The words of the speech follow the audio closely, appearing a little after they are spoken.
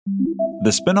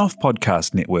The Spin-off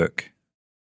Podcast Network.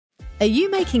 Are you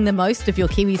making the most of your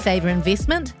KiwiSaver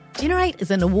investment? Generate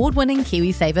is an award-winning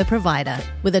KiwiSaver provider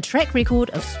with a track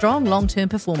record of strong long-term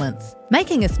performance.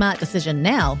 Making a smart decision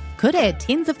now could add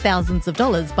tens of thousands of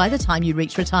dollars by the time you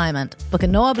reach retirement. Book a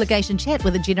no-obligation chat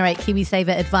with a Generate KiwiSaver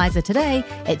advisor today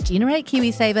at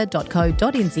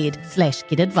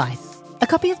generatekiwisaver.co.nz/get-advice. A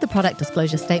copy of the product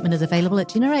disclosure statement is available at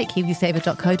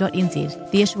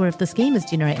generatekiwisaver.co.nz. The issuer of the scheme is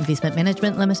Generate Investment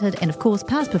Management Limited, and of course,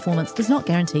 past performance does not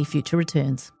guarantee future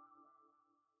returns.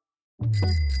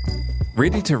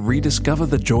 Ready to rediscover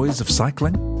the joys of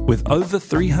cycling? With over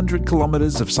 300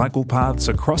 kilometres of cycle paths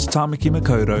across Tāmaki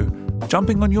Makaurau,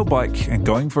 jumping on your bike and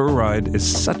going for a ride is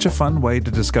such a fun way to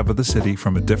discover the city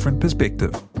from a different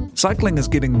perspective. Cycling is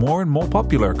getting more and more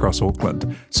popular across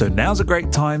Auckland, so now's a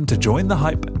great time to join the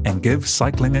hype and give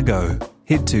cycling a go.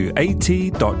 Head to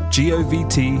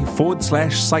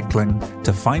at.govt/cycling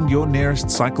to find your nearest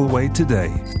cycleway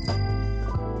today.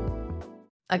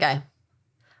 Okay.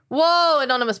 Whoa,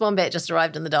 anonymous wombat just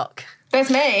arrived in the dock. That's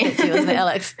me. It's you, isn't it,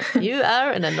 Alex? You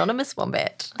are an anonymous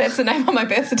wombat. That's the name on my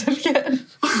birth certificate.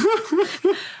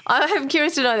 I'm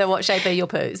curious to know, though, what shape are your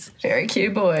poos? Very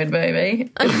cuboid, baby.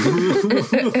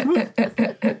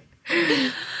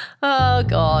 Oh,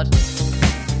 God.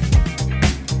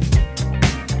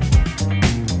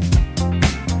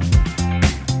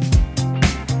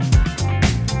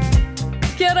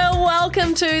 Kia ora,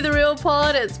 welcome to The Real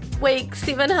Pod. It's week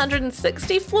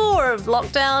 764 of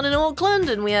lockdown in Auckland,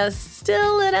 and we are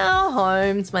still in our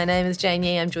homes. My name is Jane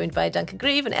Yee. I'm joined by Duncan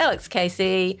Grieve and Alex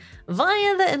Casey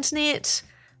via the internet.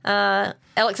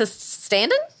 Alex is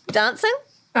standing, dancing.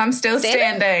 I'm still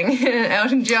standing.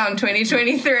 Elton John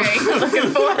 2023.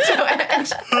 Looking forward to it.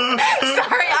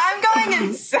 Sorry, I'm going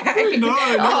insane. No,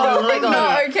 not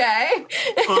okay. I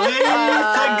think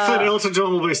that Elton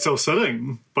John will be still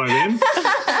sitting by then,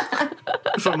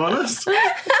 if I'm honest.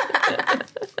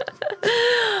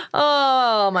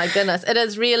 Oh, my goodness. It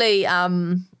is really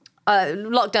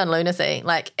lockdown lunacy.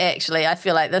 Like, actually, I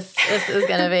feel like this is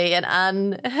going to be an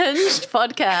unhinged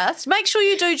podcast. Make sure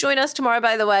you do join us tomorrow,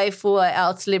 by the way, for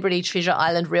our Celebrity Treasure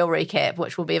Island Reel recap,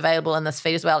 which will be available in this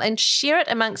feed as well. And share it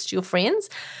amongst your friends.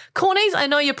 Cornies, I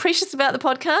know you're precious about the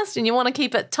podcast and you want to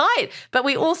keep it tight, but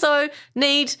we also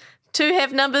need to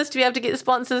have numbers to be able to get the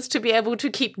sponsors to be able to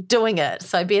keep doing it.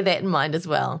 So bear that in mind as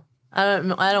well. I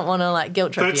don't want to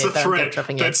guilt trip That's you. a threat.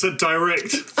 That's a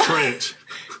direct threat.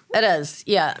 It is,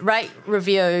 yeah. Rate,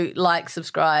 review,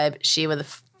 subscribe, share with a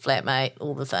flatmate,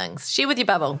 all the things. Share with your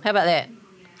bubble. How about that?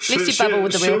 Bless your bubble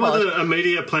with the Real Pod. Share with a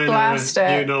media planner Blast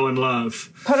it. you know and love.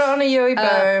 Put it on a Yui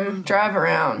boom, drive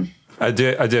around. I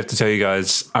do have to tell you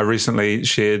guys, I recently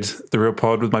shared The Real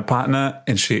Pod with my partner,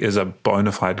 and she is a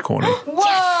bona fide corny.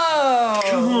 Whoa!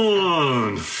 Come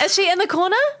on. Is she in the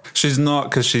corner? She's not,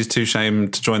 because she's too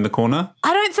ashamed to join the corner.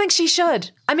 I don't think she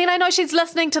should. I mean, I know she's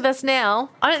listening to this now.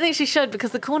 I don't think she should,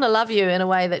 because the corner love you in a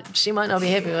way that she might not be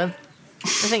happy with. I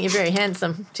think you're very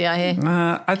handsome, T.I.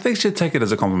 here. I think she'd take it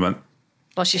as a compliment.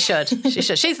 Well, she should. She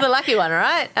should. She's the lucky one,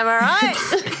 right? Am I right?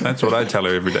 That's what I tell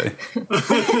her every day.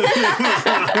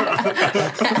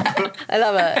 I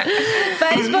love it.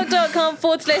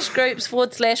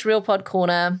 Facebook.com/groups/Real Pod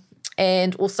Corner.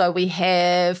 And also we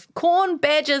have corn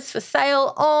badges for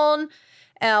sale on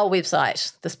our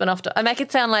website, the spin-off. I make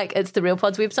it sound like it's the Real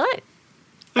Pod's website.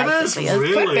 It is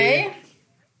really. Could be.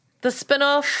 The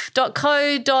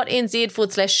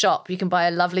spinoff.co.nz/shop. You can buy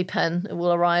a lovely pin. It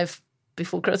will arrive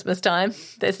before Christmas time.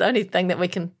 That's the only thing that we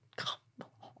can.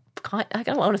 I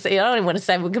don't want to say. I don't even want to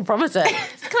say we can promise it.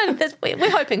 It's we're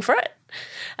hoping for it.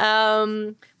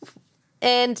 And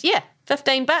yeah,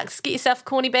 $15. Get yourself a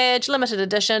corny badge, limited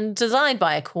edition, designed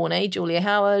by a corny, Julia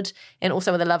Howard, and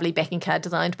also with a lovely backing card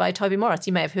designed by Toby Morris.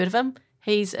 You may have heard of him.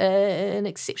 He's an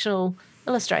exceptional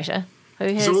illustrator who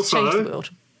has changed the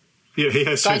world. Yeah, he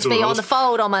has Going changed to the be world. on the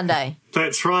fold on Monday.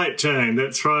 That's right, Jane.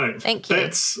 That's right. Thank you.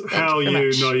 That's Thank how you very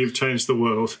you much. know you've changed the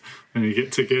world, and you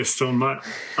get to guest on my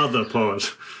other pod.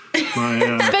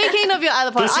 Speaking of your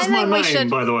other pod, This is my name,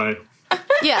 by the way.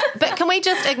 Yeah, but can we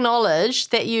just acknowledge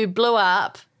that you blew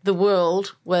up the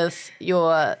world with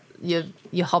your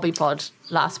hobby pod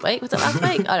last week? Was it last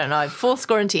week? I don't know.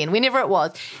 410, whenever it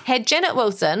was. Had Janet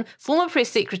Wilson, former press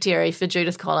secretary for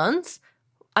Judith Collins.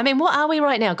 I mean, what are we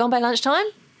right now? Gone by lunchtime?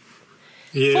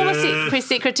 Yeah. Former press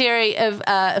secretary of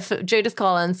for Judith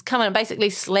Collins, coming and basically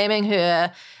slamming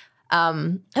her.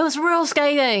 It was real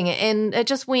scathing, and it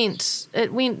just went big.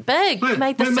 It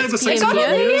made the 6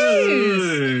 p.m.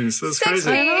 news. That's 6 crazy.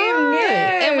 p.m.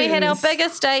 news. And we had our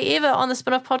biggest day ever on the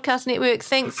Spin-off Podcast Network,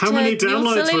 thanks How to many your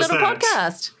downloads silly was little that?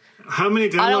 podcast. How many I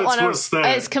don't downloads want was to.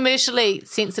 that? It's commercially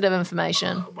sensitive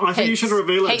information. I think you should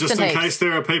reveal it Heaps just and in heaps. case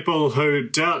there are people who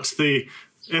doubt the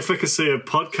efficacy of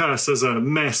podcasts as a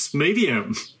mass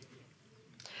medium.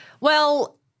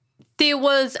 Well, there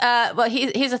was,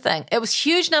 here's the thing. It was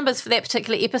huge numbers for that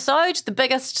particular episode, the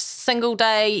biggest single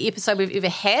day episode we've ever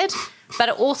had, but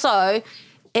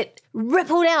it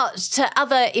rippled out to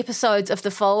other episodes of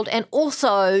The Fold and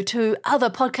also to other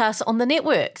podcasts on the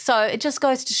network. So it just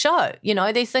goes to show,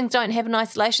 these things don't happen in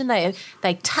isolation. They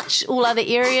touch all other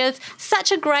areas.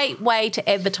 Such a great way to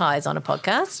advertise on a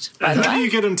podcast, by the Who do way.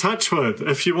 you get in touch with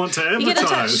if you want to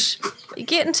advertise? You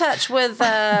get in touch with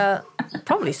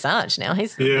probably Sarge now.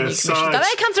 He's the new commissioner. Sarge.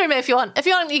 Hey, come through me if you want. If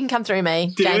you want, you can come through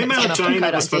me. Do you Jane email at Jane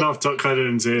at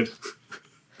spinoff.co.nz. thespinoff.co.nz?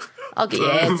 I'll get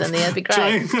your ads in there. It'd be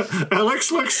great. Jane,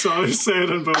 Alex looks so sad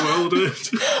and bewildered.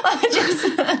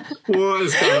 What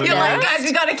is going You're on? like, guys,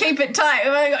 we got to keep it tight.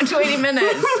 We've only got 20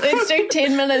 minutes. Let's do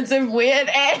 10 minutes of weird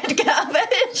ad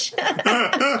garbage.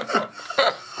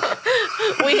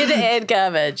 Weird ad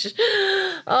garbage.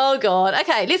 Oh, God.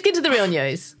 Okay, let's get to the real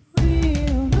news.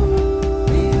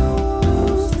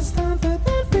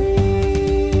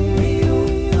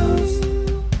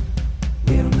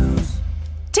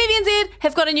 TVNZ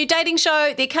have got a new dating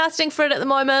show. They're casting for it at the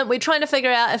moment. We're trying to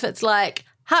figure out if it's like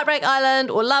Heartbreak Island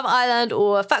or Love Island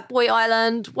or Fuckboy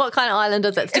Island. What kind of island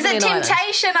is it? It's Is it definitely an island.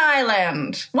 Temptation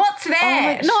Island? What's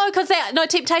that? No, because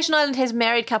Temptation Island has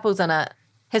married couples in it.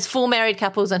 Has 4 married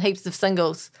couples and heaps of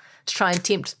singles to try and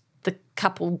tempt the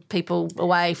couple people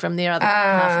away from their other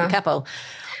half of the couple.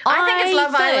 I think it's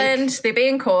Love Island. They're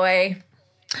being coy.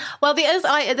 Well, there's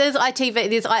ITV.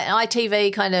 There's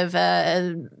ITV kind of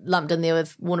lumped in there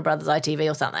with Warner Brothers ITV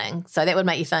or something. So that would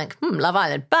make you think, Love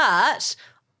Island. But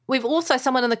we've also,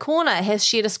 someone in the corner has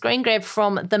shared a screen grab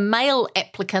from the male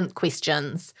applicant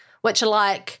questions, which are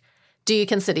like, do you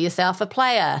consider yourself a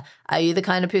player? Are you the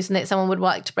kind of person that someone would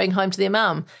like to bring home to their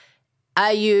mum?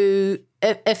 Are you,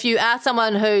 if you are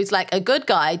someone who's like a good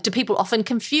guy, do people often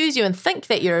confuse you and think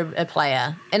that you're a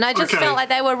player? And I just felt like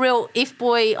they were real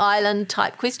F-Boy Island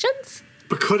type questions.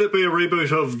 But could it be a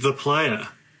reboot of The Player?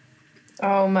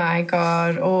 Oh my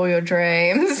God, all your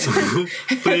dreams.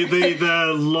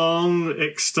 the long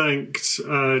extinct,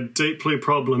 deeply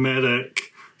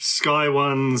problematic Sky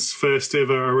One's first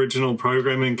ever original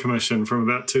programming commission from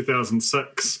about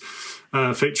 2006.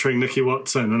 Featuring Nikki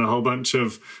Watson and a whole bunch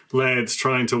of lads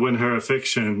trying to win her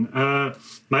affection.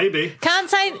 Maybe. Can't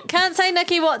say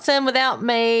Nikki Watson without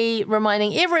me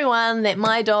reminding everyone that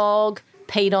my dog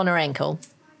peed on her ankle.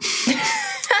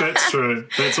 That's true.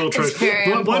 That's all true. It's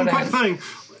very One quick important. thing.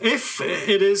 If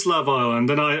it is Love Island,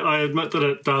 and I admit that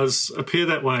it does appear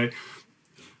that way,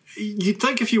 you'd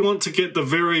think if you want to get the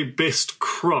very best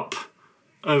crop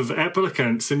of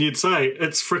applicants, then you'd say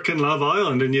it's frickin' Love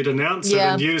Island and you'd announce it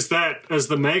and use that as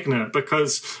the magnet,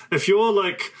 because if you're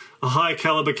like a high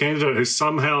caliber candidate who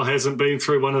somehow hasn't been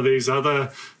through one of these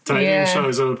other dating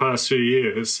shows over the past few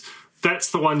years,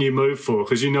 that's the one you move for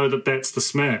because you know that that's the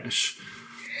smash.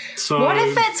 So What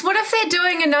if they're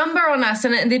doing a number on us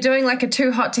and they're doing like a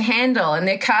Too Hot to Handle and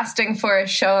they're casting for a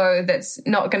show that's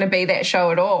not going to be that show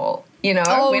at all?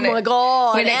 Oh my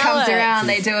God, when it comes Alex. around,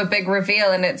 they do a big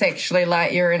reveal and it's actually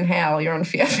like you're in hell, you're on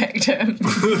Fear Factor.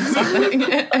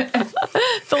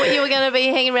 Thought you were going to be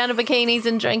hanging around in bikinis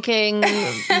and drinking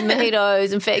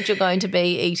mojitos. In fact, you're going to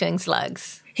be eating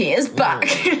slugs. Here's Buck. I'll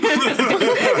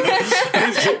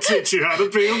teach you how to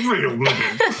be a real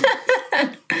man.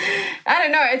 I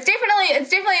don't know. It's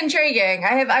definitely intriguing.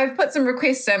 I've put some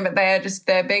requests in, but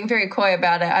they're being very coy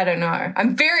about it. I don't know.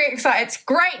 I'm very excited. It's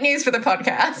great news for the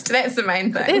podcast. That's the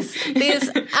main thing. There's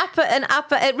upper.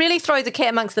 It really throws a cat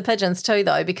amongst the pigeons too,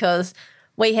 though, because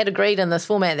we had agreed in this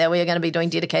format that we were going to be doing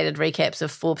dedicated recaps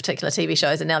of 4 particular TV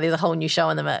shows, and now there's a whole new show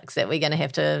in the mix that we're going to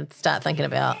have to start thinking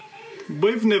about.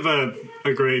 We've never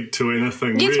agreed to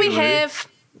anything. Yes, really. we have.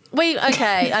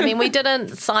 I mean, we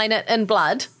didn't sign it in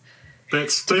blood.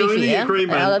 That's the be only fair,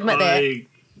 agreement I'll admit I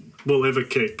will ever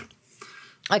keep.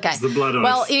 Okay. It's the blood oath.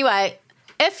 Well, anyway,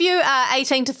 if you are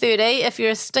 18 to 30, if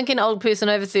you're a stinking old person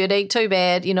over 30, too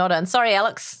bad, you're not in. Sorry,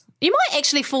 Alex. You might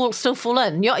actually still fall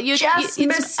in. Just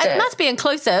missed it. It must be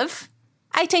inclusive.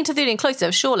 18 to 30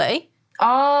 inclusive, surely.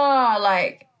 Oh,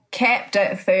 like capped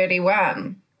at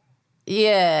 31.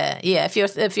 Yeah. If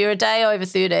you're a day over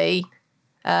 30,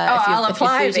 I'll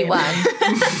apply if you're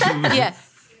 31, yeah.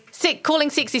 Calling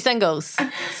sexy singles.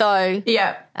 So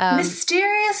yeah,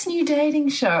 mysterious new dating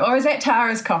show, or is that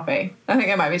Tara's copy? I think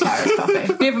it might be Tara's copy.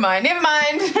 Never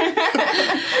mind.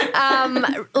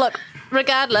 Look,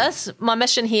 regardless, my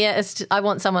mission here is I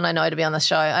want someone I know to be on the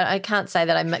show. I can't say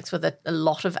that I mix with a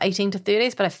lot of 18 to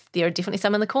 30s, but there are definitely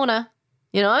some in the corner.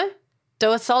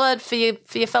 Do a solid for your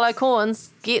fellow corns.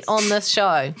 Get on this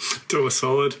show. Do a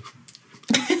solid.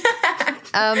 Okay,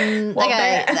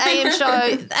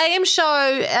 the AM show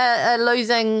are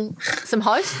losing some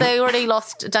hosts. They already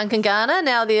lost Duncan Garner.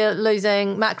 Now they're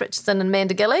losing Mark Richardson and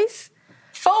Amanda Gillies.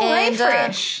 Full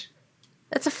refresh.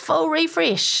 It's a full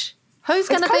refresh. Who's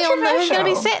going to be on there? Who's going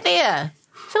to be sat there?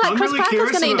 I feel like Chris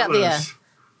Parker's going to end up there.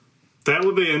 That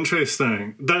would be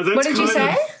interesting. What did you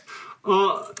say?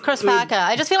 Chris Parker.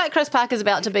 I just feel like Chris Parker's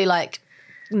about to be like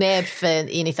nabbed for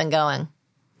anything going.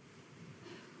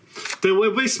 They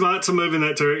would be smart to move in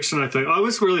that direction, I think. I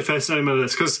was really fascinated by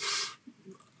this because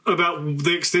about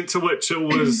the extent to which it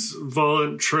was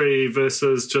voluntary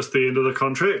versus just the end of the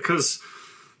contract. Because,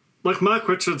 like, Mark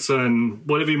Richardson,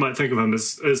 whatever you might think of him,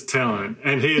 is talent,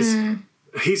 and he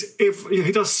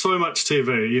does so much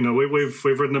TV. You know, we've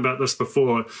written about this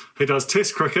before. He does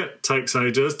Test cricket, takes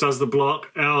ages, does the block,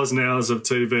 hours and hours of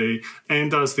TV, and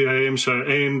does the AM show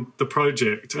and the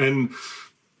project. And,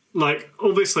 like,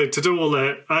 obviously, to do all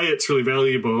that, A, it's really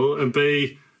valuable, and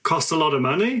B, costs a lot of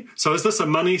money. So is this a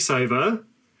money saver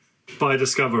by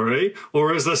Discovery,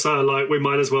 or is this like, we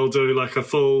might as well do like a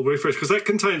full refresh? Because that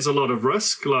contains a lot of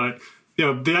risk. Like, you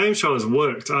know, the AM show has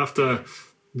worked after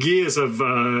years of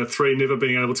 3 never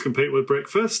being able to compete with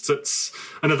Breakfast.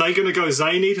 And are they going to go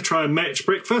zany to try and match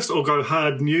Breakfast or go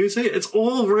hard newsy? It's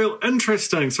all real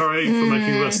interesting. Sorry for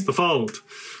making this the fold.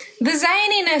 The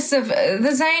zaniness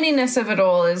of it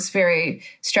all is very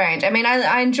strange. I mean,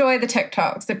 I enjoy the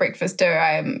TikToks that Breakfast do.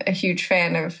 I am a huge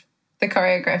fan of the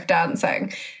choreographed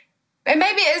dancing. And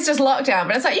maybe it is just lockdown,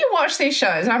 but it's like you watch these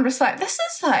shows and I'm just like, this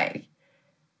is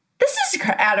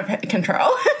out of control.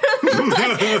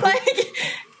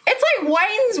 It's like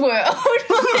Wayne's World.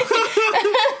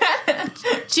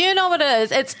 Do you know what it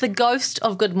is? It's the ghost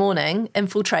of Good Morning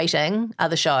infiltrating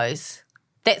other shows.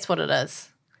 That's what it is.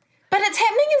 But it's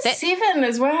happening at 7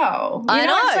 as well. I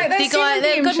know. It's like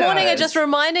those Good Morning shows are just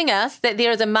reminding us that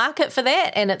there is a market for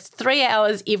that, and it's 3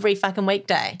 hours every fucking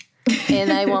weekday. And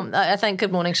they want, I think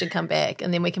Good Morning should come back,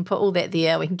 and then we can put all that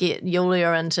there. We can get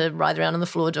Yulia in to ride around on the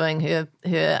floor doing her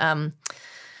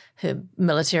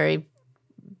military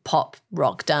pop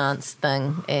rock dance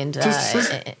thing, and let's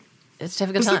have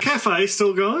a good time. Is the cafe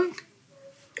still going?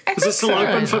 Is it still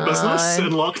open for business in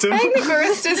lockdown? I think the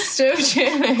barista's still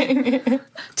churning.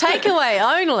 Takeaway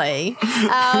only.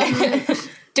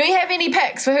 Do we have any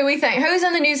picks for who we think? Who's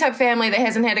in the News Hub family that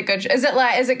hasn't had a good... Is it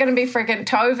going to be friggin'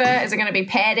 Tova? Is it going to be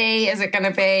Paddy? Is it going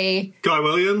to be... Guy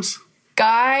Williams?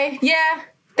 Guy? Yeah,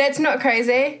 that's not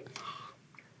crazy.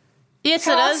 Yes,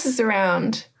 Who it else is. is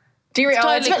around? Do you It's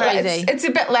totally crazy. It's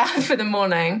a bit loud for the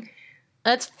morning.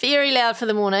 It's very loud for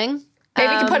the morning.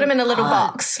 Maybe we can put him in a little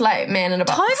box, like man in a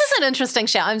box. Tova's an interesting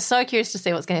shout. I'm so curious to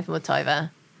see what's going to happen with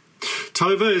Tova.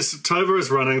 Tova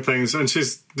is running things, and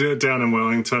she's down in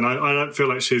Wellington. I don't feel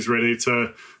like she's ready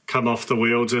to come off the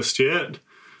wheel just yet.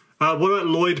 What about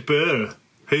Lloyd Burr?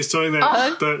 He's doing that.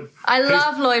 I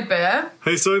love Lloyd Burr.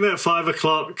 He's doing that 5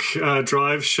 o'clock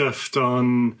drive shift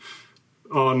on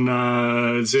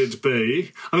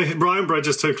ZB. I mean, Ryan Bridge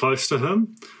is too close to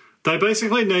him. They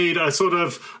basically need a sort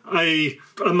of a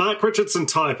Mark Richardson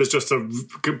type is just a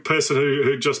person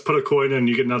who just put a coin in and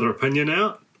you get another opinion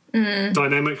out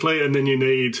dynamically, and then you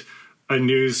need a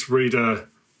newsreader,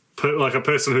 like a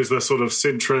person who's the sort of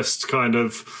centrist kind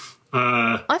of.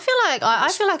 I feel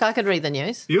like I could read the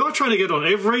news. You're trying to get on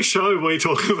every show we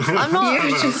talk about. I'm not.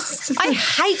 I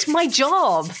hate my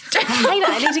job. I hate it.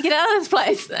 I need to get out of this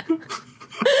place.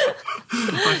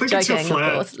 I think Joking, it's your flat.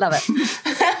 of course. Love it.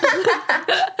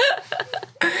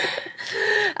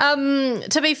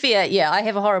 To be fair, yeah, I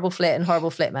have a horrible flat and horrible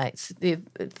flatmates.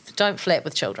 Don't flat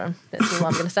with children. That's all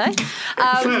I'm going to say.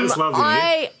 Flat is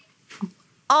lovely.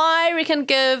 I reckon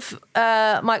give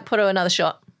Mike Puro another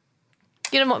shot.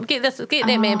 Get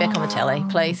that man back on the tally,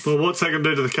 please. Well, what's that going to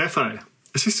do to the cafe?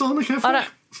 Is he still in the cafe?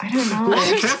 I don't know.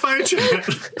 What's the cafe chat?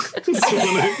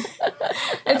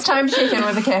 It's time to check in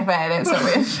with the cafe. That's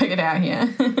what we've figured out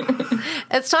here.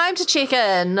 It's time to check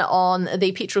in on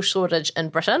the petrol shortage in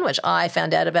Britain, which I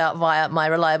found out about via my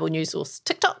reliable news source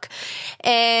TikTok.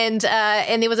 And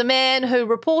there was a man who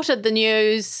reported the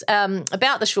news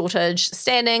about the shortage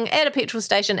standing at a petrol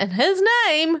station, and his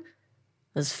name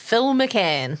is Phil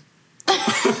McCann.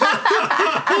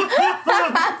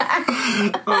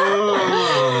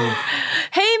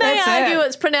 He may argue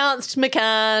it's pronounced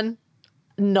McCann.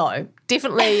 No,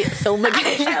 definitely Phil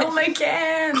McCann. Phil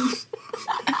McCann.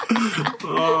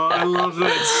 Oh, I love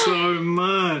that so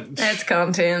much. That's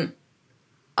content.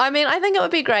 I mean, I think it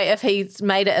would be great if he's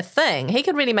made it a thing. He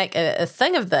could really make a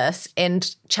thing of this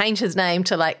and change his name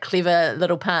to like clever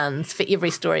little puns for every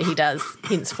story he does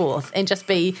henceforth, and just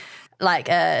be like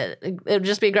it would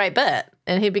just be a great bit,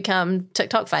 and he'd become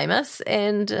TikTok famous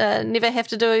and never have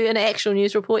to do an actual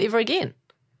news report ever again,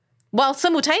 while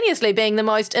simultaneously being the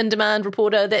most in-demand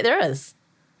reporter that there is.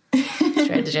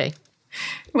 Strategy.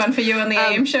 One for you on the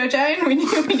AM show, Jane, when you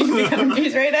become a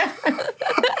newsreader.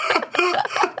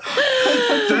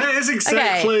 That is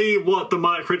exactly what the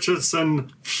Mike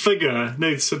Richardson figure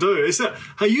needs to do.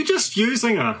 Are you just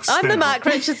using us? I'm now? the Mark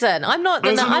Richardson. I'm not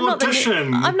the.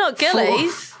 I'm not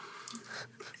Gillies.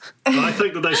 I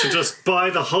think that they should just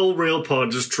buy the whole Real Pod,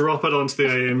 just drop it onto the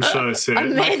AM show set.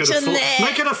 Make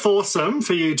it a foursome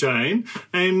for you, Jane.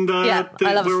 And I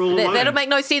love we're all that. That'll make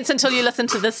no sense until you listen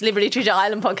to the Celebrity Treasure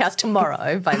Island podcast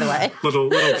tomorrow, by the way. little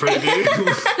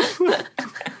preview.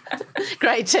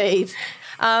 Great tease.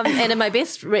 And in my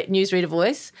best newsreader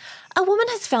voice, a woman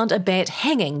has found a bat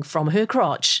hanging from her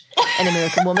crotch. An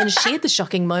American woman shared the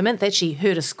shocking moment that she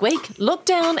heard a squeak, looked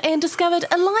down and discovered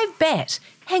a live bat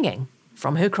hanging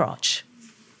from her crotch.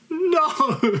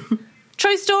 No.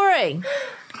 True story.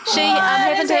 She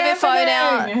happened to have her phone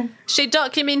out. She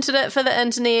documented it for the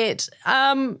internet.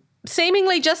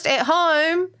 Seemingly just at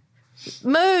home,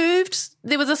 moved,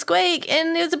 there was a squeak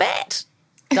and there was a bat.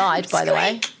 Died, by the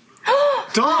way.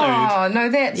 Died? Oh, no,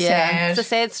 that's sad. It's a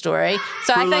sad story.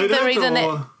 So I think the reason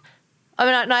that...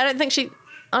 I don't think she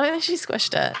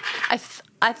squished it.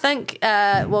 I think,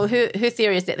 her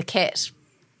theory is that the cat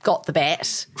got the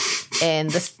bat and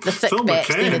the sick bat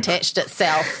then attached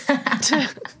itself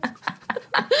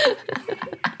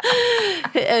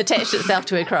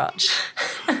to her crotch.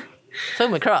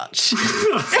 Film a crotch.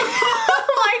 Oh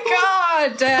my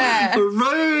God!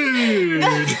 Rude!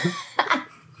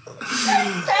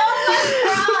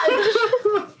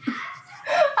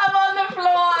 I'm on the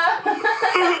floor.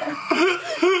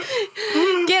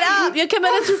 Get up! You're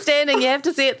committed to standing. You have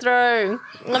to see it through.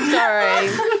 I'm sorry.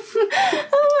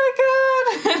 Oh my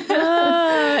God!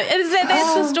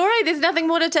 That's the story. There's nothing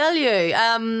more to tell you.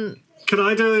 Can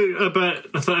I do a bit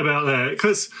about that?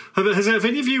 Because have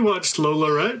any of you watched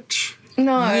Lola Rich?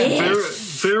 No.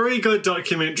 Yes. Very good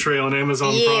documentary on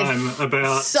Amazon Prime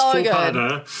about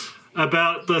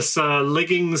about this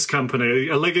leggings company,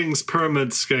 a leggings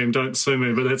pyramid scheme, don't sue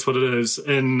me, but that's what it is,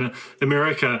 in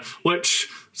America, which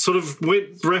sort of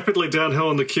went rapidly downhill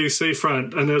on the QC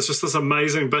front, and there's just this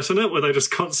amazing bit in it where they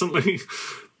just constantly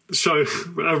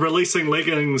releasing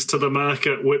leggings to the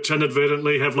market which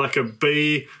inadvertently have like a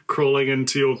bee crawling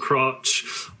into your crotch,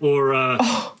 or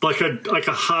like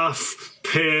a half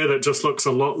pear that just looks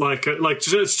a lot like it. Like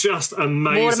it's just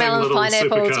amazing. Watermelons, little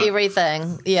pineapples, supercut.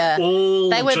 Everything. Yeah, all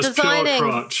they were just designing pure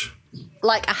crotch.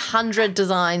 like 100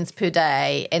 designs per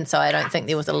day, and so I don't think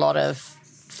there was a lot of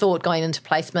thought going into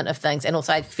placement of things. And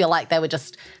also I feel like they were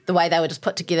just, the way they were just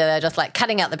put together, they were just like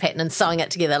cutting out the pattern and sewing it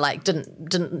together, like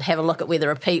didn't have a look at where the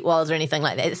repeat was or anything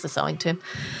like that. It's the sewing term.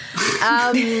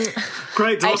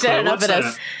 Great doc, actually, I don't know what's if it that?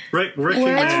 is. It's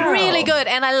It's really good,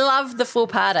 and I love the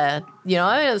four-parter. You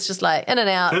know, it's just like in and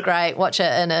out, great. Watch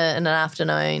it in an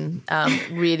afternoon.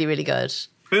 Really, really good.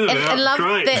 And love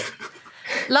great. that.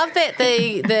 Love that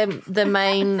the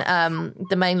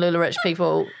main Lula Rich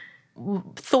people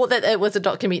thought that it was a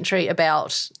documentary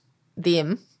about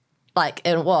them, like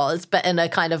it was, but in a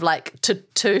kind of like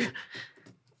to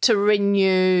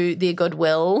renew their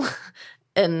goodwill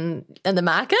in the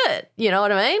market. You know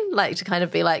what I mean? Like to kind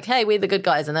of be like, hey, we're the good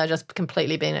guys, and they're just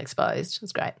completely being exposed.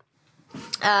 It's great.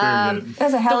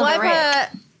 That's a hell of a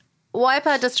wreck.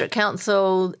 Waipa District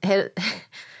Council had.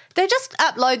 They just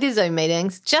upload their Zoom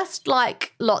meetings, just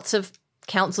like lots of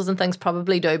councils and things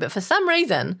probably do. But for some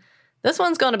reason, this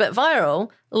one's gone a bit viral.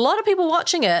 A lot of people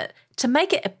watching it to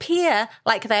make it appear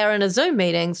like they are in a Zoom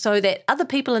meeting so that other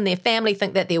people in their family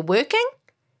think that they're working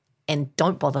and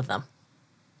don't bother them.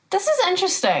 This is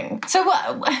interesting. So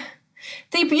what?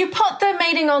 You put the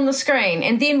meeting on the screen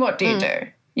and then what do you do?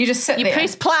 You just sit there. You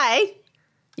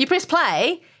press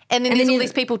play. And then there's all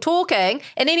these people talking,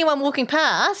 and anyone walking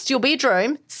past your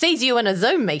bedroom sees you in a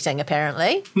Zoom meeting,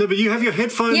 apparently. No, but you have your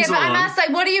headphones on. Yeah, but I'm asked, like,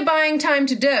 what are you buying time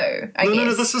to do?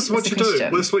 No, this is what you do.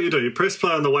 This is what you do. You press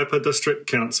play on the Waipa District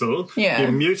Council. Yeah.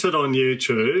 You mute it on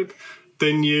YouTube.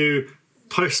 Then you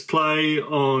post play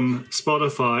on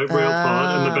Spotify,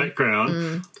 RealPod, in the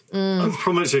background. I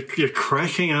promise you're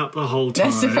cracking up the whole time.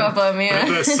 That's the problem, yeah.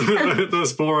 At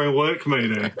this boring work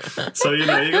meeting. So, you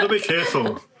got to be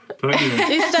careful. Don't you?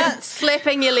 You start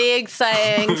slapping your legs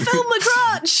saying, "Film the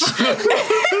crotch!"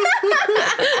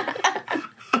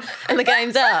 and the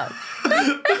game's up.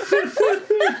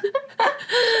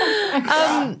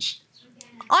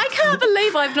 I can't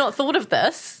believe I've not thought of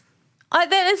this.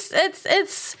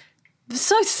 It's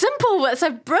so simple, but so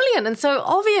brilliant and so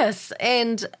obvious.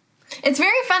 And It's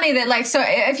very funny that, like, so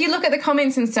if you look at the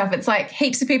comments and stuff, it's like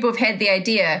heaps of people have had the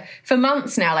idea for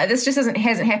months now. Like, this just hasn't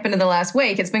happened in the last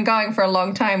week. It's been going for a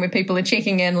long time where people are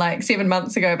checking in like 7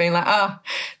 months ago being like, oh,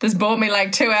 this bought me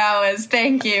like 2 hours.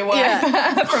 Thank you,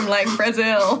 wife, from like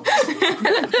Brazil.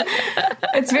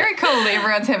 It's very cool that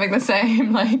everyone's having the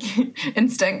same like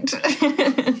instinct.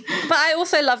 But I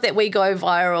also love that we go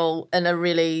viral in a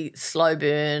really slow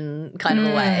burn kind of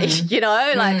a way, you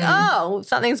know, like, oh,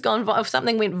 something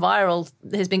went viral,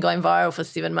 has been going viral for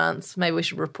 7 months. Maybe we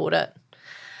should report it.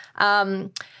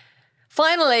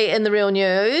 Finally, in the real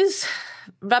news,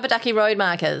 rubber ducky road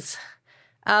markers.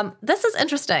 This is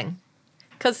interesting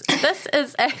because this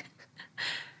is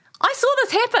I saw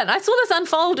this happen. I saw this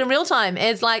unfold in real time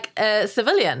as like a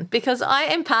civilian because I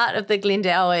am part of the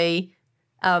Glendowie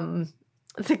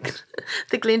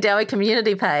the Glendowie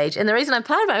community page. And the reason I'm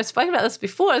part of it, I've spoken about this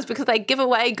before, is because they give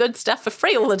away good stuff for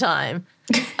free all the time.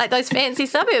 Like those fancy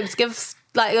suburbs give,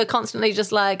 like, they're constantly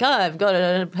just like, oh, I've got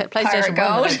a PlayStation 1 that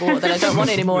I bought that I don't want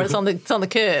anymore. It's on the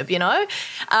curb, you know?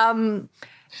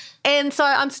 And so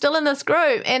I'm still in this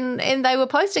group and they were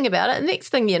posting about it. And next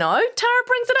thing you know, Tara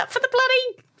brings it up for the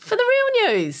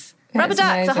real news. Rubber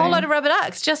ducks, amazing. A whole load of rubber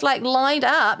ducks just like lined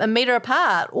up a metre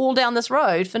apart all down this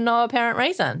road for no apparent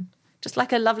reason. Just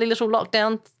like a lovely little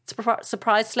lockdown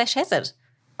surprise / hazard.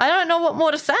 I don't know what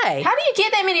more to say. How do you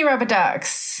get that many rubber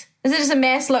ducks? Is it just a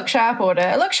mass Look Sharp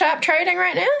order? Look Sharp trading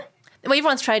right now? Well,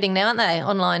 everyone's trading now, aren't they?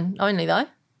 Online only, though,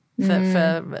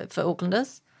 for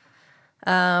Aucklanders.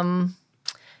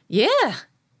 Yeah.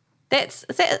 That's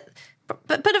a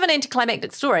bit of an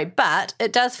anticlimactic story, but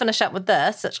it does finish up with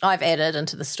this, which I've added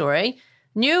into the story.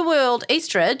 New World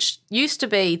Eastridge used to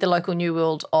be the local New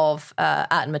World of Art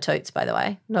and Matoots, by the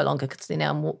way. No longer because they're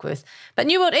now in Warkworth. But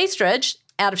New World Eastridge,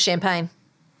 out of Champagne.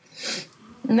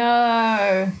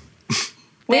 No.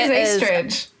 Where's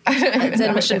Eastridge? I don't even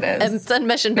know what it is. It's in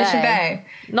Mission Bay.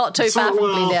 Not too far from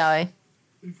Glendowie.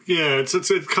 Yeah,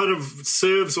 it kind of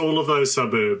serves all of those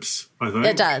suburbs, I think.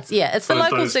 It does, yeah. It's the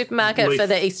local supermarket for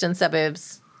the eastern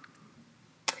suburbs.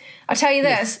 I'll tell you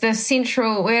this, the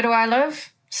central, where do I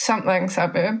live? Something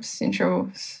suburbs, central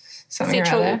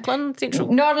Auckland,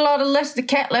 central. Not a lot of litter,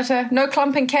 cat litter. No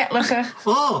clumping cat litter.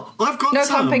 Oh, I've got no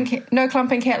some. No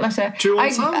clumping cat litter. Do you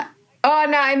want some? Oh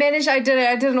no, I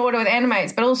did an order with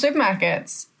Animates, but all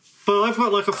supermarkets. But I've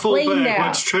got like a full bag,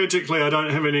 which tragically I don't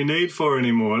have any need for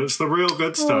anymore. And it's the real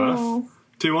good stuff. Oh.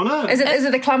 Do you want it? Is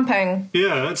it the clumping?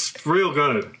 Yeah, it's real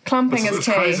good. Clumping is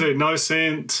key. Crazy. No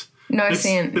scent.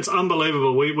 It's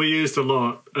unbelievable. We used a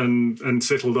lot and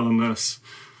settled on this.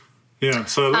 Yeah,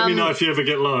 so let me know if you ever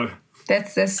get low.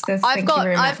 That's I've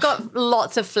got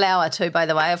lots of flour too, by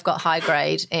the way. I've got high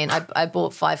grade, and I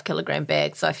bought 5 kilogram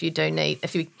bags. So if you do need,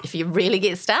 if you really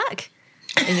get stuck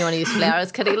and you want to use flour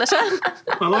as kitty litter,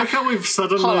 I like how we've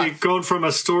suddenly gone from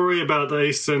a story about the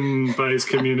Eastern Bays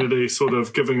community sort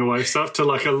of giving away stuff to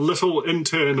like a little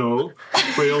internal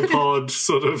real pod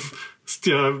sort of.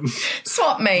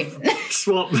 Swap meet,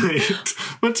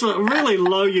 which are really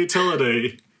low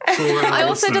utility. I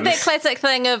also did that classic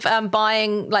thing of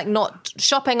buying, like not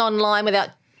shopping online without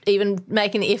even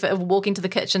making the effort of walking to the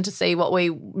kitchen to see what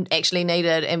we actually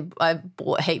needed, and I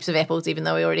bought heaps of apples even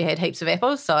though we already had heaps of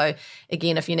apples. So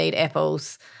again, if you need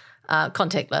apples,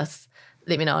 contactless,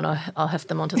 let me know and I'll have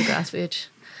them onto the grass verge.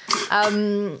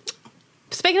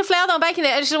 Speaking of flour, though, I'm baking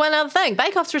that. Just one other thing.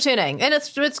 Bake Off's returning. And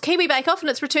it's Kiwi Bake Off, and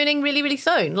it's returning really, really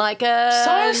soon. Like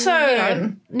so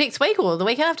soon. Next week or the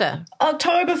week after.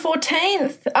 October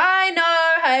 14th. I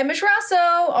know. Hamish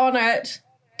Russell on it.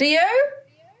 Do you?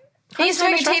 He used to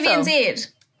work at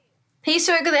TVNZ. He used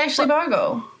to work with Ashley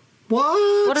Bogle.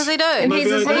 What does he do? What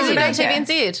does he do at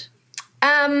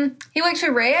TVNZ? He works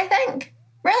for Ree, I think.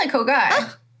 Really cool guy. Huh?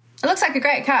 It looks like a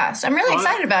great cast. I'm really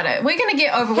excited about it. We're going to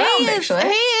get overwhelmed, actually. He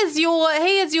is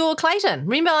your Clayton.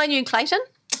 Remember I knew Clayton?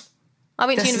 I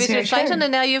went to University of Clayton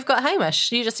and now you've got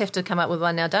Hamish. You just have to come up with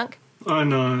one now, Dunk. I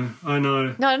know.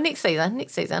 No, next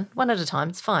season. One at a time.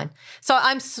 It's fine. So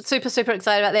I'm super, super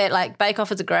excited about that. Like, Bake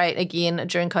Off is again,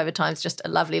 during COVID times, just a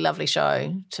lovely, lovely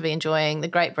show to be enjoying. The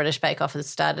Great British Bake Off has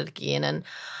started again and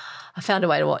I found a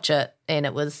way to watch it and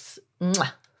it was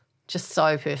just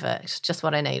so perfect. Just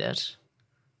what I needed.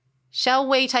 Shall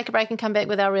we take a break and come back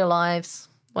with our real lives?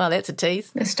 Well, that's a tease.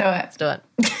 Let's do it.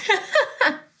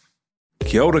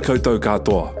 Kia ora koutou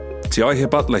katoa. Te Aihe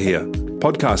Butler here,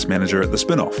 podcast manager at The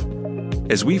Spinoff.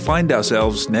 As we find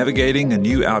ourselves navigating a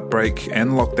new outbreak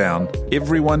and lockdown,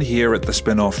 everyone here at The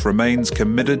Spinoff remains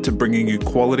committed to bringing you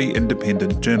quality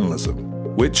independent journalism,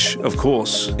 which, of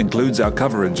course, includes our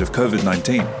coverage of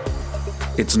COVID-19.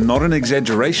 it's not an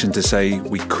exaggeration to say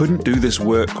we couldn't do this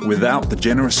work without the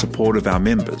generous support of our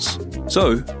members.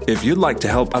 So, if you'd like to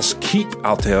help us keep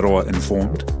Aotearoa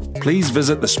informed, please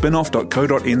visit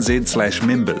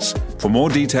thespinoff.co.nz/members for more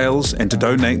details and to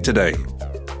donate today.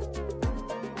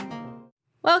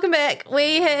 Welcome back.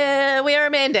 We are a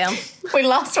man down. We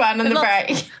lost one in the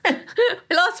break.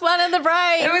 We lost one in the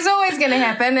break. It was always going to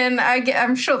happen, and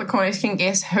I'm sure the corners can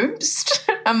guess who's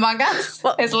among us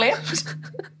has left.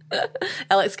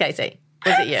 Alex Casey.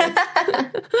 Was it you?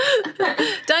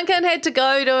 Duncan had to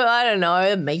go to, I don't know,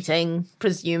 a meeting,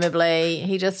 presumably.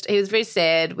 He was very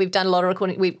sad. We've done a lot of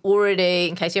recording. We've already,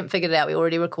 in case you haven't figured it out, we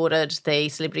already recorded the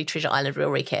Celebrity Treasure Island Real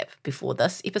Recap before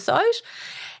this episode.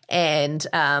 And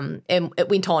it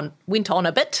went on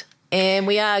a bit, and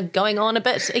we are going on a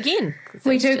bit again.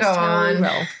 We do go on.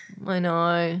 I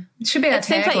know. It should be our tagline. It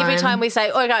seems like every time we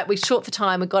say, okay, we're short for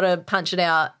time, we've got to punch it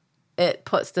out, it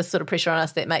puts this sort of pressure on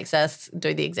us that makes us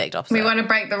do the exact opposite. We want to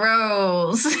break the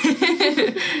rules.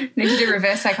 Need to do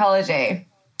reverse psychology.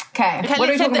 Okay, what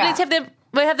are we talking about?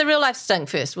 We'll have the real life sting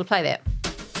first. We'll play that.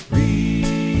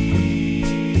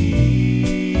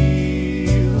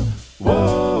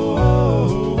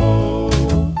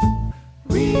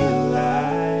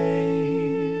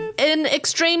 In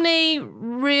extremely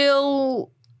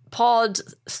real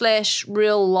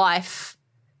pod/real life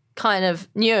kind of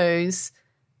news,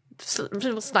 it's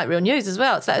like real news as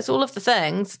well. It's all of the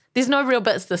things. There's no real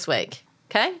bits this week,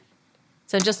 okay?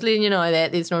 So just letting you know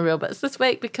that there's no real bits this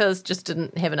week because just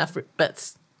didn't have enough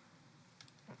bits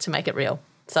to make it real.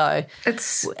 So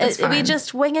we're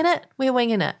just winging it. We're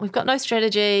winging it. We've got no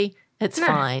strategy. It's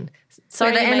fine. So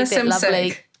we're the make that lovely.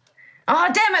 Sick. Oh,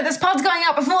 damn it. This pod's going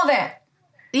up before that.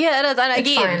 Yeah, it is. And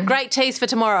again, fine. Great tease for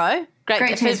tomorrow.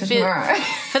 Great tease for tomorrow.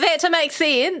 For that to make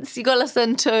sense, you've got to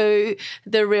listen to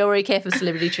the real recap of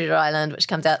Celebrity Treasure Island, which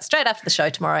comes out straight after the show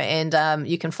tomorrow. And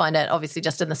you can find it, obviously,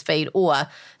 just in this feed or, I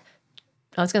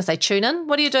was going to say tune in.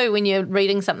 What do you do when you're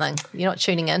reading something? You're not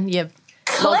tuning in. You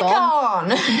Click on.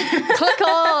 Click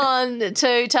on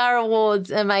to Tara Ward's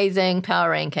amazing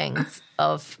power rankings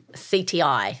of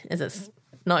CTI, as it's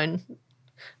known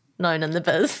in the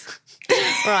biz.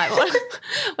 Right.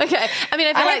 Okay. I mean,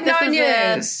 I feel like this is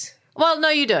news. Well, no,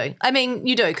 you do. I mean,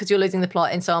 you do because you're losing the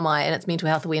plot and so am I, and it's Mental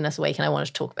Health Awareness Week and I wanted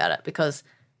to talk about it because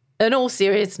in all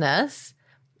seriousness,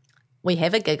 we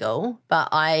have a giggle, but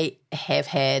I have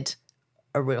had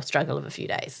a real struggle of a few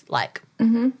days, like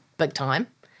big time.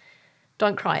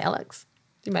 Don't cry, Alex.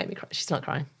 You made me cry. She's not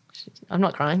crying. I'm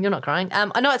not crying. You're not crying.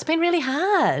 I know it's been really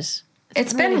hard.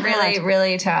 It's been really,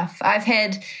 really tough. I've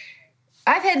had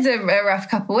a rough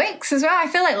couple of weeks as well. I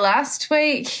feel like last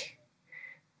week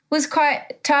was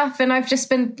quite tough and I've just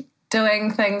been doing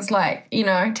things like,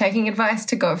 taking advice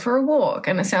to go for a walk.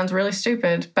 And it sounds really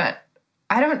stupid, but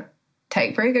I don't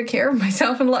take very good care of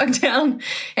myself in lockdown.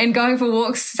 And going for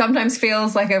walks sometimes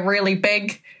feels like a really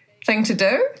big thing to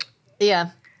do. Yeah.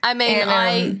 I mean,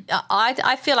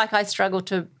 I feel like I struggle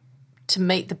to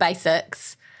meet the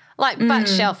basics. Like Buck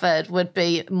Shelford would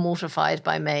be mortified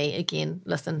by me. Again,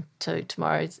 listen to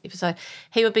tomorrow's episode.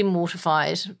 He would be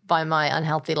mortified by my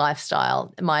unhealthy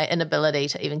lifestyle, my inability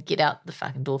to even get out the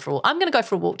fucking door for a walk. I'm going to go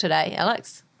for a walk today,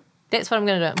 Alex. That's what I'm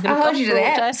going to do. I'm going to hold you to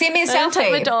that. Send me a selfie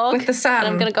take my dog with the sun. And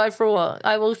I'm going to go for a walk.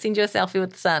 I will send you a selfie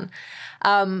with the sun.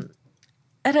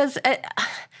 It's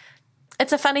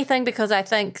a funny thing because I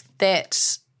think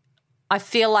that I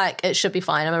feel like it should be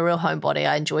fine. I'm a real homebody.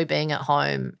 I enjoy being at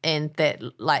home and that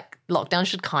like lockdown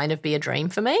should kind of be a dream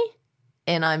for me.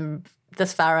 And I'm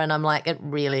this far and I'm like, it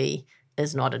really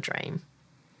is not a dream.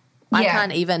 Yeah. I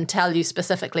can't even tell you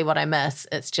specifically what I miss.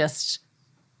 It's just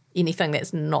anything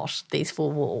that's not these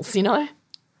four walls, I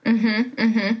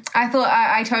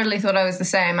totally thought I was the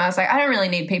same. I was like, I don't really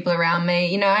need people around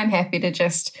me. I'm happy to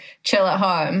just chill at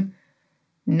home.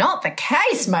 Not the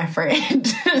case, my friend.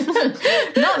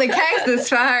 Not the case this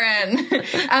far in.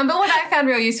 But what I found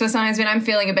real useful sometimes when I'm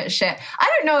feeling a bit shit,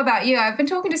 I don't know about you, I've been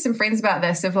talking to some friends about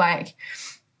this of like,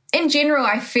 in general,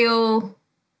 I feel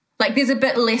like there's a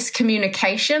bit less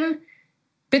communication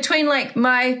between like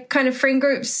my kind of friend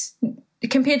groups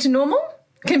compared to normal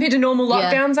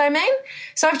lockdowns, I mean.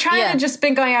 So I've tried to just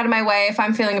been going out of my way if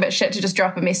I'm feeling a bit shit to just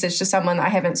drop a message to someone that I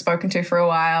haven't spoken to for a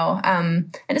while.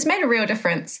 And it's made a real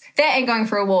difference. That and going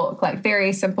for a walk, like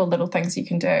very simple little things you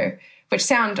can do, which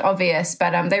sound obvious,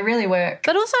 but they really work.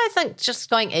 But also I think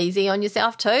just going easy on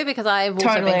yourself too, because I've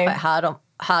also been quite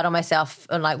hard on myself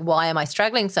and like, why am I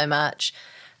struggling so much?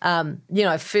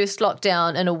 first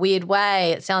lockdown in a weird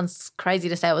way. It sounds crazy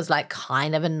to say it was like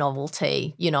kind of a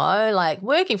novelty, like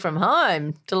working from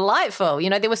home, delightful.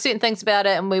 There were certain things about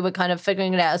it and we were kind of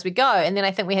figuring it out as we go. And then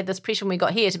I think we had this pressure when we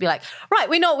got here to be like, right,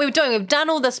 we know what we were doing. We've done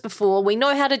all this before. We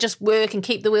know how to just work and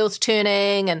keep the wheels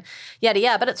turning and yada,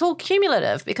 yada. But it's all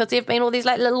cumulative because there have been all these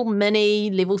like little mini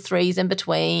level 3s in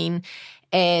between.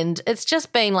 And it's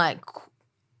just been like,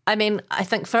 I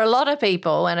think for a lot of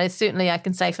people, and I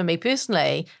can say for me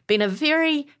personally, been a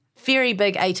very, very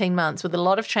big 18 months with a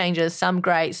lot of changes, some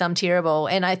great, some terrible.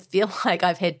 And I feel like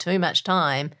I've had too much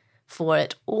time for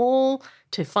it all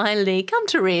to finally come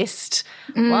to rest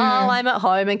while I'm at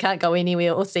home and can't go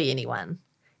anywhere or see anyone.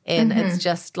 And it's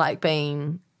just like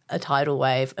been a tidal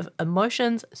wave of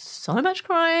emotions, so much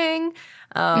crying,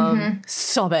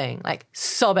 sobbing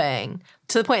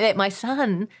to the point that my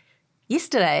son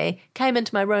yesterday came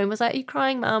into my room, was like, "Are you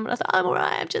crying, Mum?" And I was like, "I'm all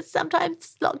right. I'm just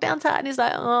sometimes lockdown's hard." And he's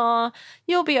like, "Oh,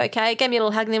 you'll be okay." Gave me a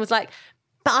little hug and then was like,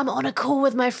 "But I'm on a call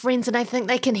with my friends and I think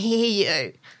they can hear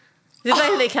you." They're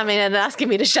basically coming in and asking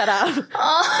me to shut up.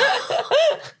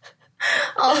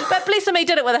 But bless him, he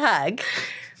did it with a hug.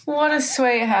 What a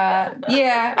sweetheart.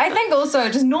 Yeah, I think also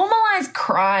just normalize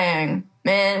crying.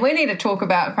 Man, we need to talk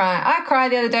about crying. I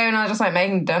cried the other day when I was just like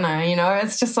making dinner,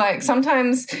 It's just like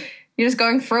sometimes you're just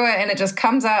going through it and it just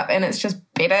comes up and it's just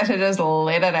better to just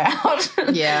let it out.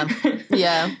 Yeah.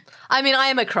 I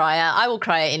am a crier. I will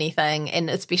cry at anything, and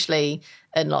especially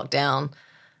in lockdown.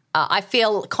 I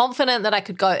feel confident that I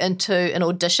could go into an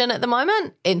audition at the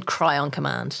moment and cry on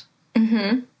command.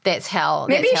 Mm-hmm. That's how.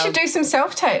 Maybe you should do some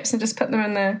self-tapes and just put them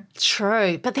in there.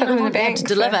 True, but then I won't be able to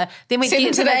deliver. Then we send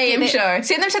them to the AM show.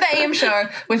 Send them to the AM show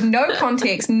with no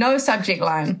context, no subject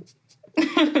line.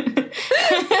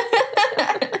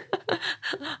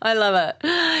 I love it.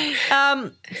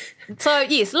 So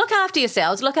yes, look after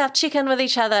yourselves. Check in with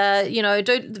each other.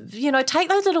 Take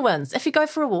those little wins. If you go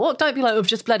for a walk, don't be like, "I've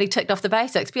just bloody ticked off the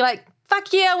basics." Be like,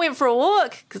 "Fuck yeah, I went for a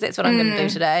walk," because that's what I'm going to do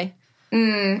today.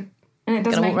 And it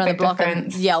does make a big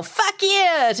difference. And yell, "Fuck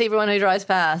yeah," to everyone who drives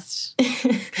past.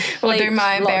 Or do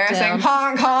my embarrassing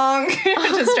honk honk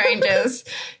to strangers.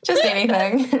 Just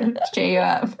anything to cheer you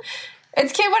up.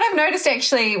 It's cute what I've noticed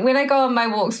actually when I go on my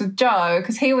walks with Joe,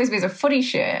 because he always wears a footy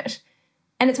shirt,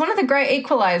 and it's one of the great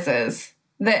equalisers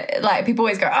that like people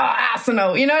always go, "Oh,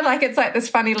 Arsenal," it's like this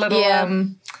funny little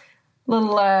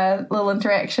little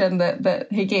interaction that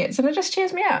he gets, and it just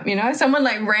cheers me up. Someone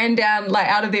like ran down like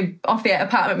off their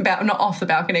apartment not off the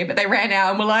balcony, but they ran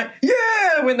out and were like,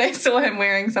 "Yeah," when they saw him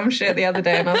wearing some shirt the other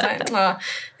day, and I was like, "Oh,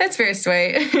 that's very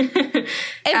sweet."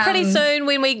 And pretty soon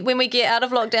when we get out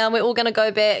of lockdown, we're all going to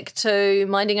go back to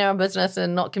minding our own business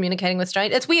and not communicating with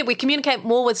strangers. It's weird, we communicate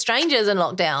more with strangers in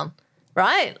lockdown,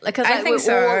 right? Because I think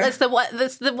so. It's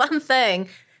the one thing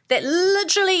that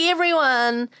literally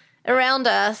everyone around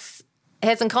us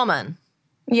has in common.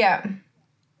 Yeah.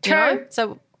 True.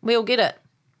 So we all get it.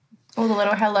 All the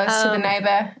little hellos to the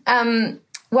neighbour.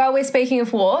 While we're speaking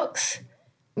of walks,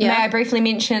 may I briefly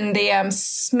mention the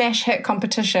smash hit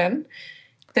competition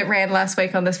that ran last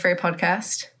week on this very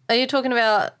podcast? Are you talking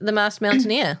about the Masked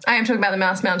Mountaineer? I am talking about the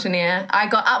Masked Mountaineer. I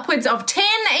got upwards of 10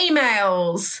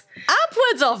 emails.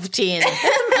 Upwards of 10?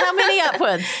 How many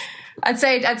upwards? I'd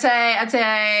say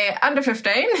under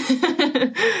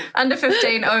 15. Under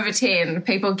 15, over 10.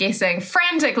 People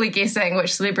frantically guessing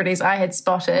which celebrities I had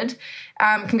spotted.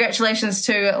 Congratulations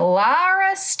to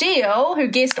Lara Steele, who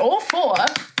guessed all 4.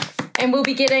 And we'll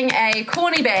be getting a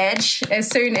corny badge as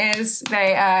soon as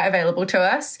they are available to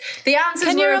us. The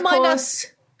answers were, of course...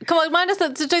 Come on, remind us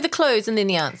to do the clues and then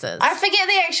the answers. I forget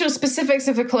the actual specifics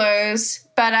of the clues,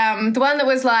 but the one that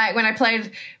was like when I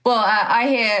played, I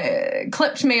hear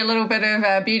clipped me a little bit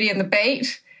of Beauty and the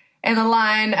Beat, and the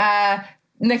line,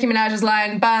 Nicki Minaj's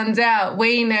line, "Buns out,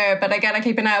 wiener, but I gotta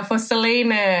keep an eye out for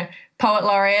Selena." Poet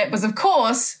laureate was, of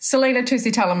course, Selena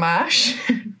Tusi Talamash.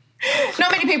 Not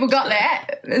many people got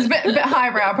that. It's a bit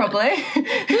highbrow, probably.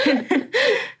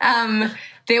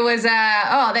 There was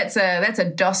that's a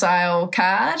docile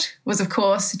card. Was, of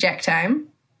course, Jack Tame.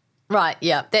 Right,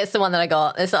 yeah, that's the one that I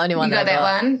got. That's the only one that I got. You got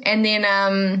that one. And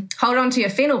then hold on to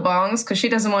your fennel bongs because she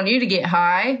doesn't want you to get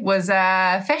high was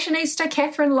fashionista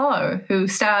Catherine Lowe, who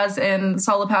stars in the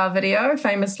Solar Power video,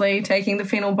 famously taking the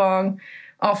fennel bong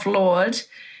off Lord.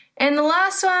 And the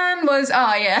last one was,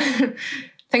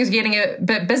 things were getting a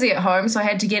bit busy at home, so I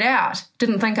had to get out.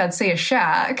 Didn't think I'd see a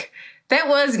shark. That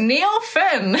was Neil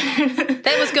Finn.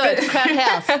 That was good. Crowded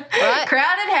house, right?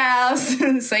 Crowded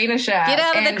house, seen a shark. Get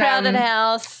out of the crowded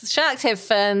house. Sharks have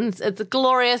fins. It's a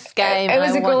glorious game. It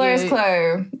was a glorious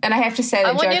clue. And I have to say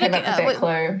that Joe came up with that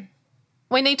clue.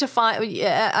 We need to find...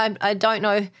 I don't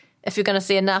know if you're going to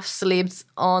see enough celebs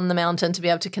on the mountain to be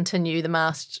able to continue the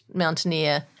Masked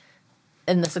Mountaineer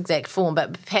in this exact form,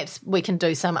 but perhaps we can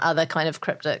do some other kind of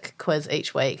cryptic quiz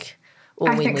each week. Or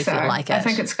I when think we so. feel like it. I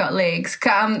think it's got legs.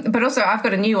 But also, I've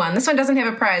got a new one. This one doesn't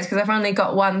have a prize because I've only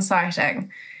got one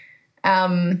sighting.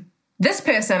 This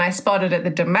person I spotted at the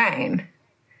Domain,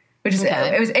 which is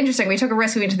it was interesting. We took a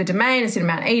risk. We went to the Domain instead of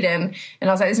Mount Eden, and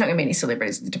I was like, "There's not going to be any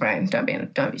celebrities at the Domain.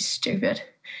 Don't be stupid."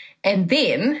 And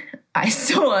then I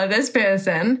saw this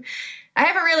person. I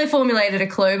haven't really formulated a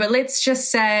clue, but let's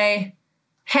just say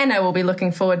Hannah will be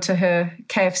looking forward to her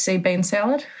KFC bean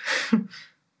salad.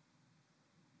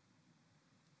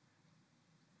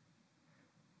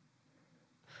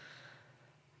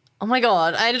 Oh my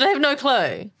God, I have no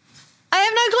clue. I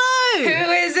have no clue.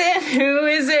 Who is it? Who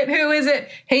is it? Who is it?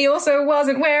 He also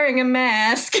wasn't wearing a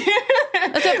mask. Is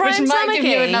it Brian Which might give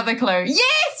you Tamaki? another clue.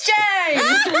 Yes, Jane!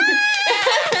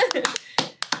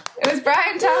 It was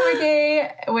Brian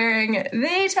Tamaki wearing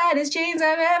the tightest jeans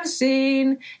I've ever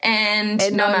seen and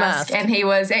no mask. And he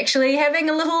was actually having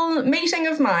a little meeting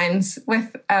of minds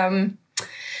with some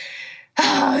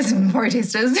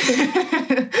protesters.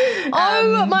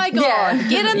 Oh my God. Yeah.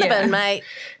 Get in the bin, mate.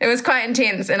 It was quite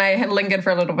intense, and I had lingered for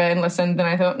a little bit and listened, and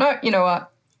I thought, no, you know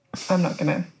what? I'm not going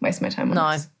to waste my time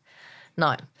on this.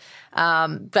 No.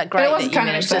 But great it was that you kind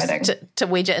of managed exciting. to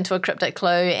wedge it into a cryptic clue,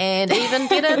 and even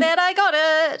better that I got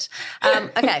it.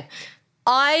 Okay.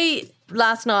 I,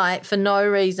 last night, for no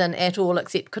reason at all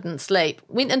except couldn't sleep,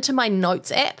 went into my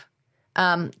notes app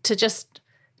to just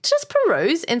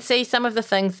peruse and see some of the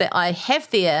things that I have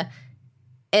there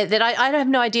that I have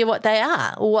no idea what they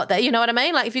are or what they, you know what I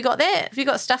mean? Like if you got that, if you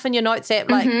got stuff in your notes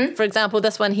app, like for example,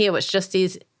 this one here, which just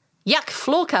says, yuck,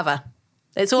 floor cover.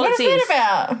 That's all it says. What is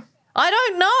that about? I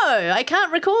don't know. I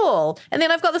can't recall. And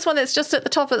then I've got this one that's just at the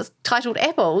top, it's titled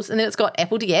apples, and then it's got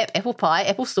apple to yap, apple pie,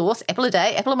 apple sauce, apple a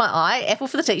day, apple of my eye, apple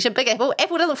for the teacher, big apple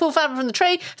doesn't fall far from the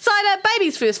tree, cider,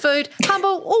 baby's first food,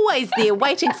 humble, always there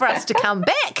waiting for us to come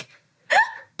back.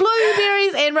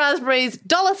 Blueberries and raspberries,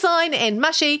 $sign and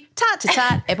mushy,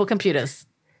 tart-to-tart, Apple computers.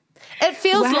 It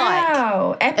feels like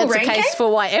Apple it's ranking? a case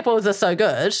for why apples are so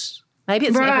good. Maybe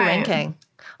it's an Apple ranking.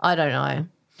 I don't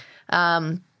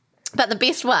know. But the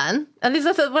best one, and this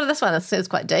one that says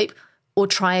quite deep, or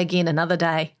try again another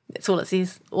day. That's all it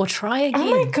says. Or try again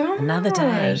Oh my God. another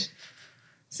day.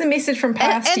 It's a message from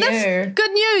past and you. that's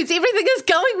good news. Everything is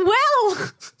going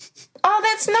well. Oh,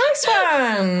 that's a nice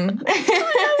one. I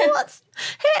don't know what's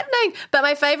happening. But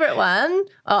my favourite one,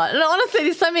 and honestly,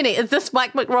 there's so many, is this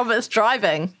Mike McRoberts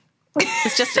driving.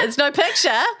 It's no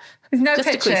picture. There's no just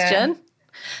picture. a question.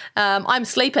 I'm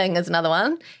sleeping is another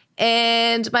one.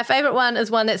 And my favourite one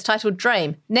is one that's titled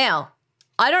Dream. Now,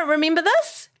 I don't remember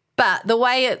this, but the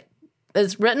way it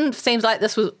is written seems like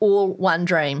this was all one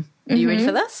dream. Are you ready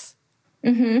for this?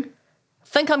 Mm-hmm.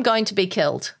 Think I'm going to be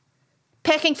killed.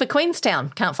 Packing for Queenstown,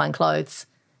 can't find clothes.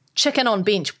 Chicken on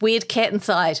bench, weird cat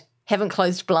inside, haven't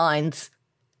closed blinds.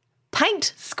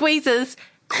 Paint squeezes,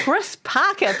 Chris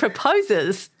Parker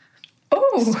proposes.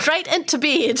 Oh, Straight into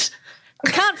bed.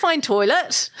 Can't find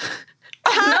toilet.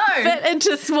 Can't fit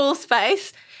into small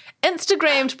space.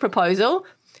 Instagrammed proposal.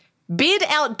 Bed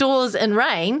outdoors in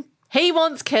rain. He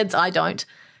wants kids, I don't.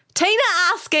 Tina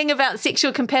asking about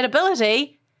sexual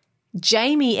compatibility.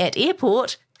 Jamie at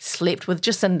airport. Slept with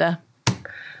Jacinda.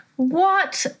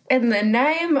 what in the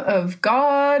name of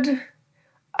God?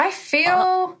 I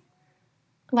feel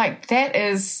like that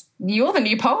is, you're the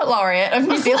new poet laureate of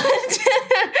New Zealand.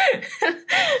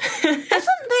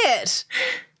 Isn't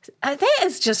that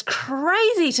is just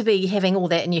crazy to be having all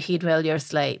that in your head while you're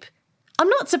asleep. I'm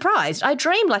not surprised. I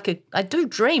do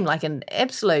dream like an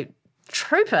absolute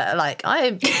trooper. Like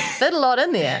I fit a lot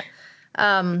in there.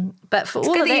 But for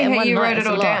all of that in one you night, wrote it's it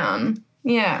a all lot. down.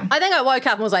 Yeah, I think I woke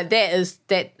up and was like, that's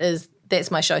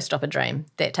my showstopper dream.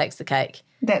 That takes the cake.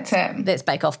 that's it. That's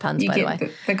Bake Off puns, You by the way.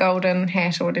 get the golden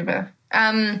hat or whatever.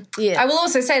 Yeah. I will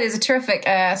also say there's a terrific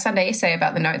Sunday essay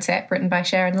about the Notes app written by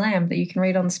Sharon Lamb that you can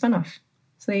read on the spin-off.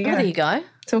 So there you go. Oh, there you go.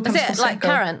 It's all Is comes that full like circle.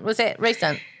 current? Was that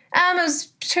recent? It was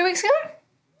 2 weeks ago.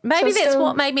 Maybe So that's still-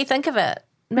 what made me think of it.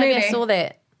 Maybe I Maybe. saw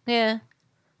that. Yeah.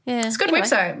 Yeah. It's a good Anyway.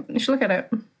 website. You should look at it.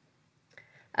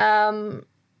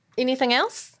 Anything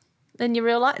else in your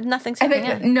real life? Nothing's I happening.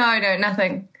 think eh? no,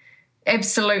 nothing.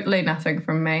 Absolutely nothing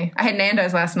from me. I had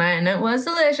Nando's last night and it was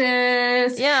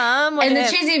delicious. Yeah, And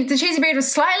the cheesy bread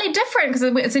was slightly different because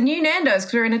it's a new Nando's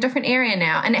because we're in a different area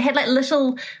now, and it had like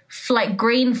little like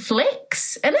green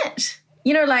flecks in it.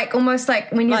 You know, like almost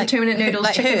like when you have Like- the 2-minute noodles,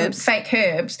 like chicken, herbs. fake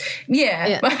herbs. Yeah.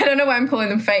 Yeah. I don't know why I'm calling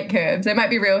them fake herbs. They might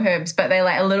be real herbs, but they're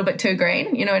like a little bit too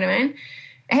green. You know what I mean?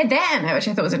 It had that in it, which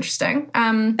I thought was interesting.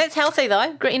 That's healthy,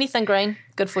 though. Anything green,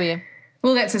 good for you.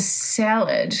 Well, that's a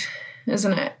salad,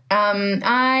 isn't it?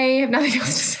 I have nothing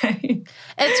else to say.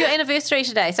 It's your anniversary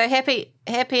today, so happy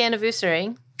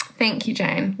anniversary. Thank you,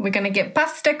 Jane. We're going to get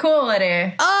pasta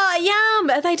quality. Oh, yum.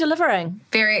 Are they delivering?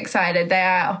 Very excited. They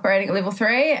are operating at level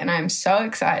 3, and I'm so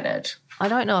excited. I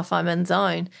don't know if I'm in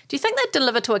zone. Do you think they'd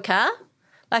deliver to a car?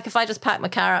 Like if I just park my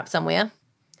car up somewhere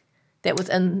that was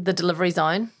in the delivery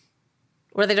zone?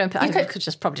 Or they don't. I could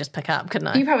probably just pick up, couldn't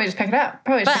I? You probably just pick it up.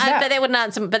 But they wouldn't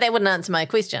answer. But they wouldn't answer my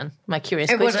question, my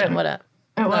curious question, would it?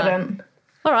 It wouldn't.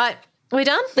 All right, are we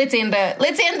done? Let's end it.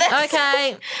 Let's end this.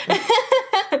 Okay.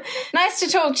 Nice to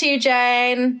talk to you,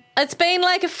 Jane. It's been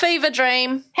like a fever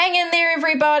dream. Hang in there,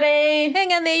 everybody.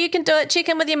 Hang in there. You can do it. Check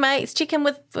in with your mates.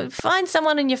 Find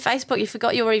someone in your Facebook you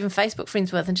forgot you were even Facebook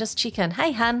friends with, and just check in.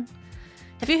 Hey, hun.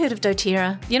 Have you heard of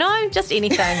doTERRA? Just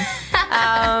anything.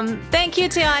 Thank you,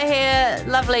 T.I. here.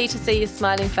 Lovely to see your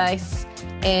smiling face.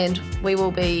 And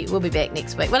we'll be back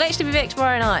next week. We'll actually be back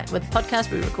tomorrow night with the podcast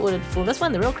we recorded for this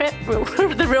one, The Real Crap.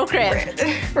 The Real Crap.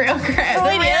 Real Crap.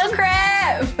 The Real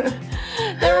Crap.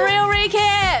 The real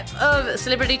recap of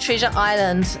Celebrity Treasure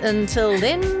Island. Until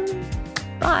then,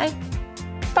 bye.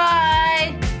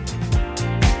 Bye.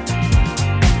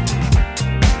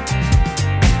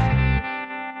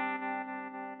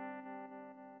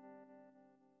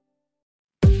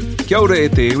 Kia ora e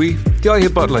te iwi, Te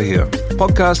Aihe Butler here,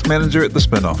 podcast manager at The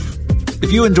Spinoff.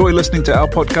 If you enjoy listening to our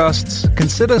podcasts,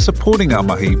 consider supporting our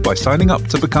mahi by signing up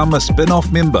to become a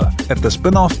Spinoff member at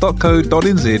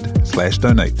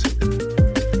thespinoff.co.nz/donate.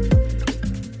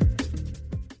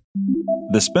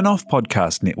 The Spinoff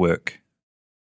Podcast Network.